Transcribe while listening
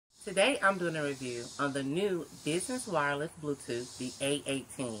Today I'm doing a review on the new business wireless Bluetooth, the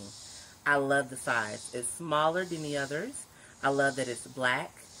A18. I love the size. It's smaller than the others. I love that it's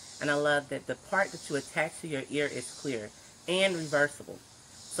black, and I love that the part that you attach to your ear is clear and reversible.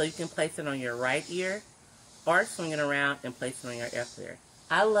 So you can place it on your right ear or swing it around and place it on your left ear.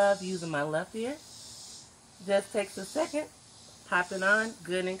 I love using my left ear. Just takes a second, pop it on,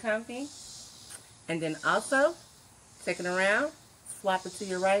 good and comfy. And then also, take it around, swap it to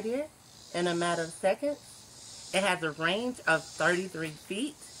your right ear in a matter of seconds. It has a range of 33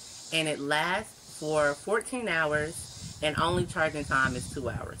 feet and it lasts for 14 hours and only charging time is 2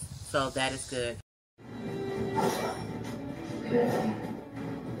 hours. So that is good.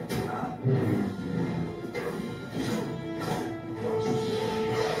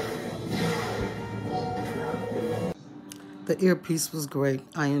 The earpiece was great.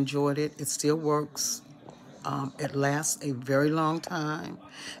 I enjoyed it. It still works. It lasts a very long time.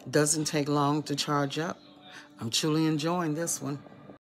 Doesn't take long to charge up. I'm truly enjoying this one.